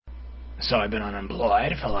So I've been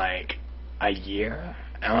unemployed for like a year.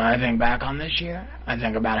 And when I think back on this year, I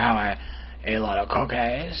think about how I ate a lot of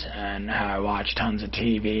cookies and how I watched tons of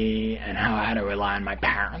TV and how I had to rely on my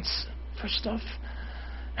parents for stuff.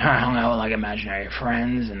 How I hung out with like imaginary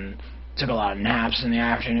friends and took a lot of naps in the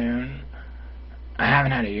afternoon. I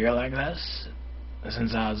haven't had a year like this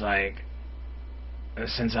since I was like 3.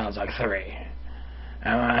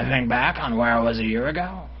 And when I think back on where I was a year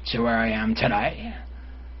ago to where I am today,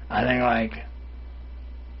 I think like,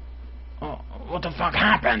 oh, what the fuck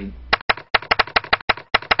happened?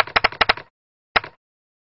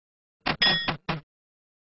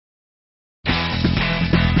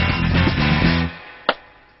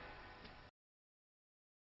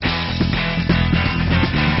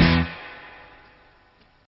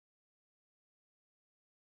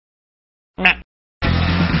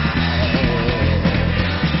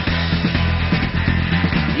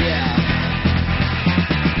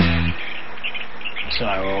 So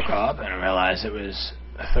I woke up and realized it was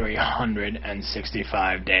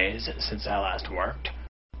 365 days since I last worked.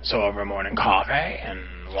 So over morning coffee and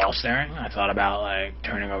wall staring, I thought about like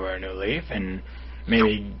turning over a new leaf and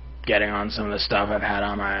maybe getting on some of the stuff I've had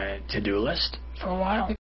on my to-do list for a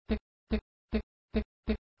while.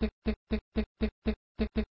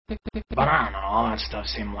 But I don't know, all that stuff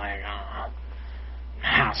seemed like,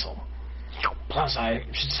 hassle. Plus, I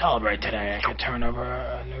should celebrate today. I could turn over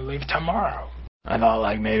a new leaf tomorrow. I thought,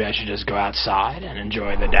 like, maybe I should just go outside and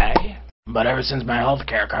enjoy the day. But ever since my health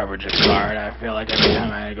care coverage expired, I feel like every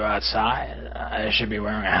time I go outside, I should be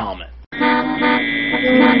wearing a helmet. And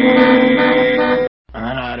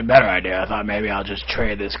then I had a better idea. I thought maybe I'll just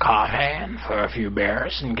trade this coffee in for a few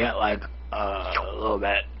beers and get, like, a little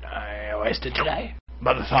bit wasted today.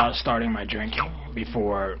 But the thought of starting my drinking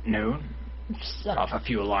before noon set off a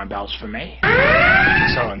few alarm bells for me.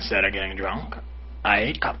 So instead of getting drunk, I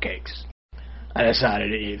ate cupcakes. I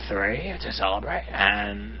decided to eat 3 to celebrate,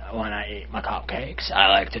 and when I eat my cupcakes, I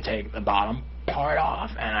like to take the bottom part off,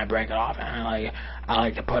 and I break it off, and I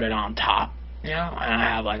like to put it on top, you know, and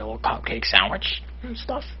I have like a little cupcake sandwich and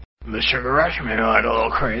stuff. The sugar rush made me like a little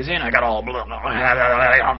crazy, and I got all and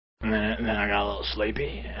then I got a little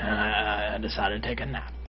sleepy, and I decided to take a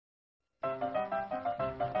nap.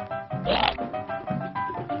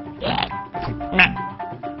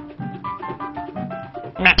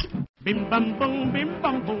 Bim bam boom,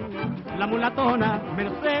 la mulatona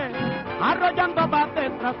Merced, arrollando bate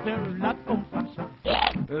tras la comparsa.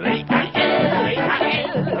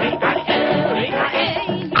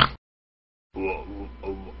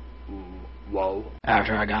 Whoa.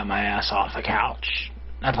 After I got my ass off the couch,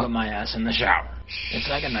 I put my ass in the shower. It's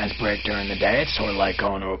like a nice break during the day. It's sort of like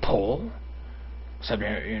going to a pool, except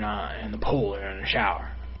you're not in the pool, you're in the shower.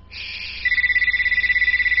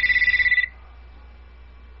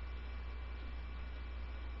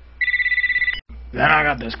 Then I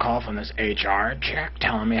got this call from this HR chick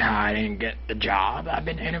telling me how I didn't get the job I've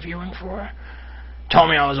been interviewing for. Told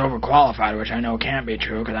me I was overqualified, which I know can't be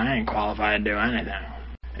true because I ain't qualified to do anything.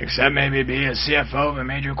 Except maybe be a CFO of a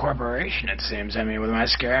major corporation, it seems. I mean, with my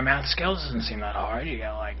scary math skills, it doesn't seem that hard. You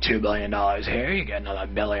get like $2 billion here, you get another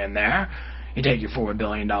 $1 billion there. You take your $4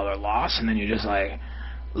 billion loss, and then you just like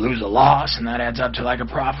lose a loss, and that adds up to like a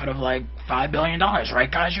profit of like $5 billion, right,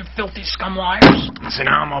 guys? You filthy scum liars. So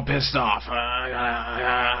now I'm all pissed off.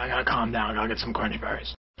 I gotta calm down. I gotta get some crunch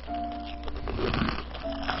berries.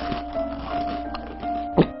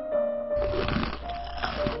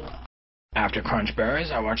 After crunch berries,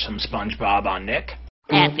 I watched some SpongeBob on Nick.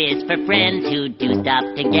 F is for friends who do stuff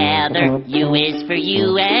together. U is for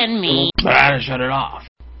you and me. But I had to shut it off.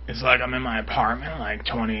 It's like I'm in my apartment like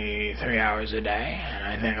 23 hours a day, and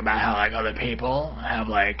I think about how like other people have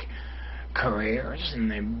like careers and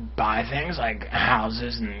they buy things like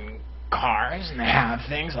houses and cars, and they have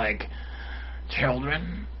things like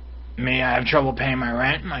children. Me, I have trouble paying my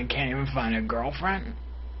rent, and I can't even find a girlfriend.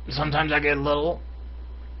 Sometimes I get a little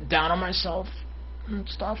down on myself and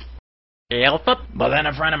stuff. But then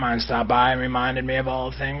a friend of mine stopped by and reminded me of all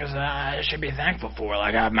the things that I should be thankful for.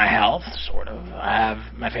 Like I have my health, sort of. I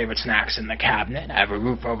have my favorite snacks in the cabinet. I have a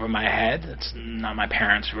roof over my head. It's not my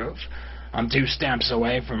parents' roof. I'm 2 stamps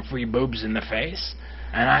away from free boobs in the face.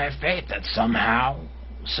 And I have faith that somehow,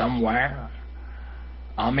 somewhere,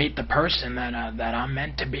 I'll meet the person that I'm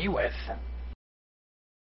meant to be with.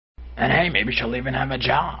 And hey, maybe she'll even have a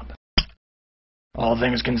job. All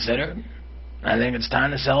things considered, I think it's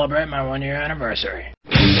time to celebrate my 1-year anniversary.